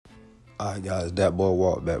Alright guys, that boy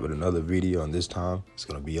walked back with another video, and this time it's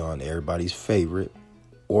going to be on everybody's favorite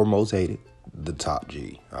or most hated, the Top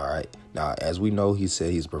G. Alright, now as we know, he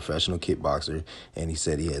said he's a professional kickboxer, and he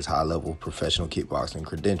said he has high level professional kickboxing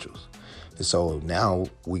credentials. And so now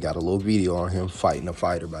we got a little video on him fighting a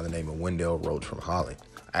fighter by the name of Wendell Roach from Holland.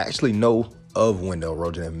 I actually know of Wendell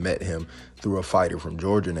Roach and met him through a fighter from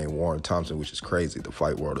Georgia named Warren Thompson, which is crazy. The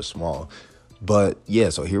fight world is small. But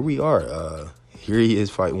yeah, so here we are. Here he is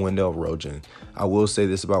fighting Wendell Roach, and I will say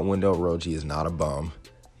this about Wendell Roach: he is not a bum.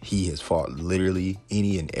 He has fought literally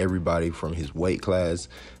any and everybody from his weight class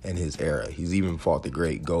and his era. He's even fought the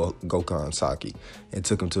great Gokhan Saki and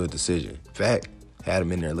took him to a decision. In fact, had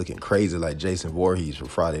him in there looking crazy like Jason Voorhees for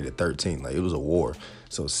Friday the 13th. Like, it was a war.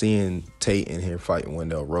 So seeing Tate in here fighting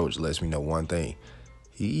Wendell Roach lets me know one thing.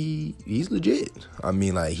 He's legit. I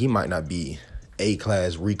mean, like, he might not be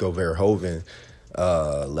A-class Rico Verhoeven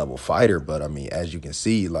level fighter, but I mean, as you can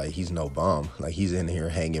see, like, he's no bum. Like, he's in here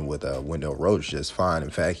hanging with Wendell Roach just fine. In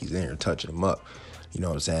fact, he's in here touching him up. You know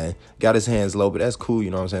what I'm saying? Got his hands low, but that's cool. You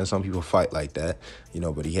know what I'm saying? Some people fight like that, you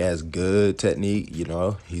know, but he has good technique. You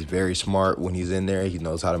know, he's very smart when he's in there. He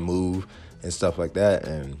knows how to move and stuff like that.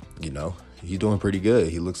 And, you know, he's doing pretty good.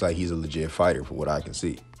 He looks like he's a legit fighter for what I can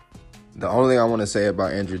see. The only thing I want to say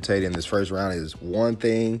about Andrew Tate in this first round is one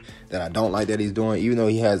thing that I don't like that he's doing. Even though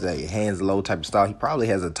he has a hands low type of style, he probably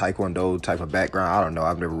has a Taekwondo type of background. I don't know.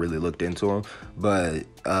 I've never really looked into him. But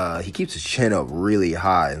he keeps his chin up really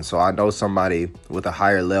high. And so I know somebody with a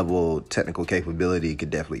higher level technical capability could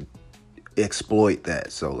definitely exploit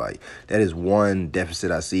that. So, like, that is one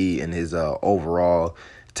deficit I see in his overall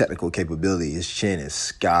technical capability. His chin is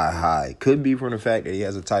sky high. Could be from the fact that he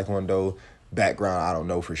has a Taekwondo background, I don't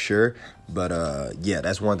know for sure, but yeah,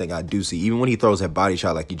 that's one thing I do see. Even when he throws that body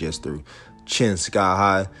shot like he just threw, chin sky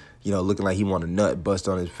high, you know, looking like he want a nut bust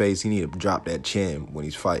on his face. He need to drop that chin when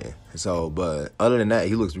he's fighting. So, but other than that,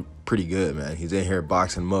 he looks pretty good, man. He's in here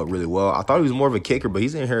boxing him up really well. I thought he was more of a kicker, but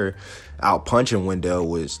he's in here out punching Wendell,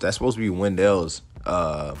 which that's supposed to be Wendell's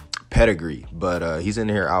pedigree, but he's in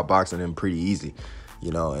here out boxing him pretty easy,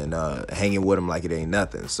 you know, and hanging with him like it ain't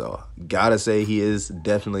nothing. So, gotta say he is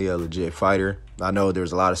definitely a legit fighter. I know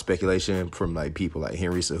there's a lot of speculation from, like, people like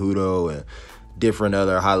Henry Cejudo and different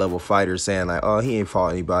other high-level fighters saying, like, oh, he ain't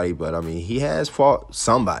fought anybody. But, I mean, he has fought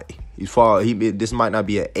somebody. This might not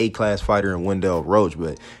be an A-class fighter in Wendell Roach,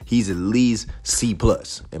 but he's at least C+,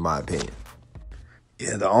 in my opinion.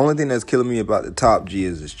 Yeah, the only thing that's killing me about the Top G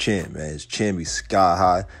is his chin, man. His chin be sky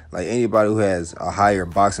high. Like, anybody who has a higher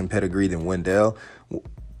boxing pedigree than Wendell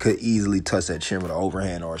could easily touch that chin with an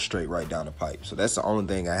overhand or a straight right down the pipe. So that's the only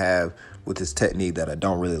thing I have with his technique that I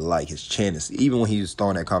don't really like. His chin is, even when he's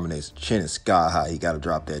throwing that combination, chin is sky high. He got to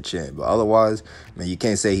drop that chin. But otherwise, man, you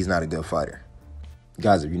can't say he's not a good fighter.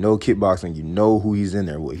 Guys, if you know kickboxing, you know who he's in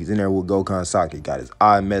there with. He's in there with Gokhan Saki. Got his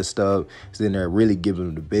eye messed up. He's in there really giving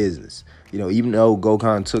him the business. You know, even though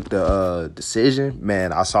Gokhan took the decision,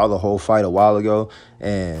 man, I saw the whole fight a while ago,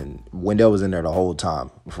 and Wendell was in there the whole time.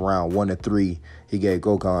 From round 1 to 3, he gave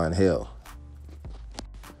Gokhan hell.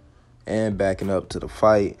 And backing up to the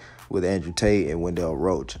fight with Andrew Tate and Wendell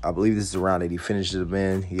Roach. I believe this is the round that he finishes him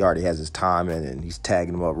in. He already has his time, and he's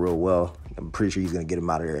tagging him up real well. I'm pretty sure he's going to get him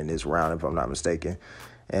out of there in this round, if I'm not mistaken.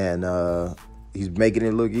 And he's making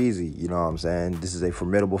it look easy, you know what I'm saying? This is a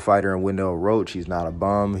formidable fighter in Wendell Roach. He's not a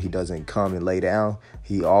bum. He doesn't come and lay down.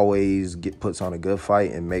 He always puts on a good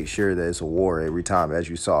fight and makes sure that it's a war every time, as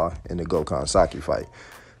you saw in the Gokhan Saki fight.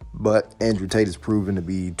 But Andrew Tate has proven to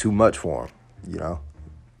be too much for him, you know?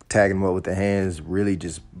 Tagging him up with the hands, really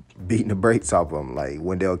just beating the brakes off him. Like,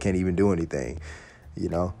 Wendell can't even do anything. You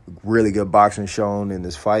know, really good boxing shown in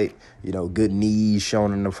this fight. You know, good knees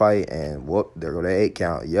shown in the fight. And, whoop, there go the 8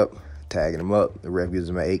 count. Yep, tagging him up. The ref gives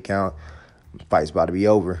him an 8 count. Fight's about to be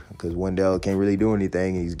over because Wendell can't really do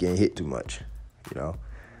anything. He's getting hit too much, you know.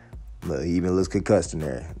 Look, he even looks concussed in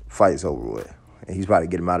there. Fight's over with. And he's about to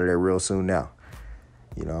get him out of there real soon now,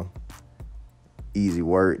 you know. Easy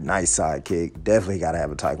work, nice side kick. Definitely got to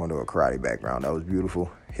have a Taekwondo or karate background. That was beautiful.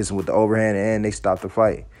 Hits him with the overhand, and they stopped the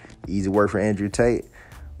fight. Easy work for Andrew Tate.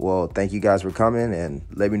 Well, thank you guys for coming, and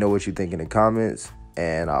let me know what you think in the comments,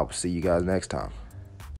 and I'll see you guys next time.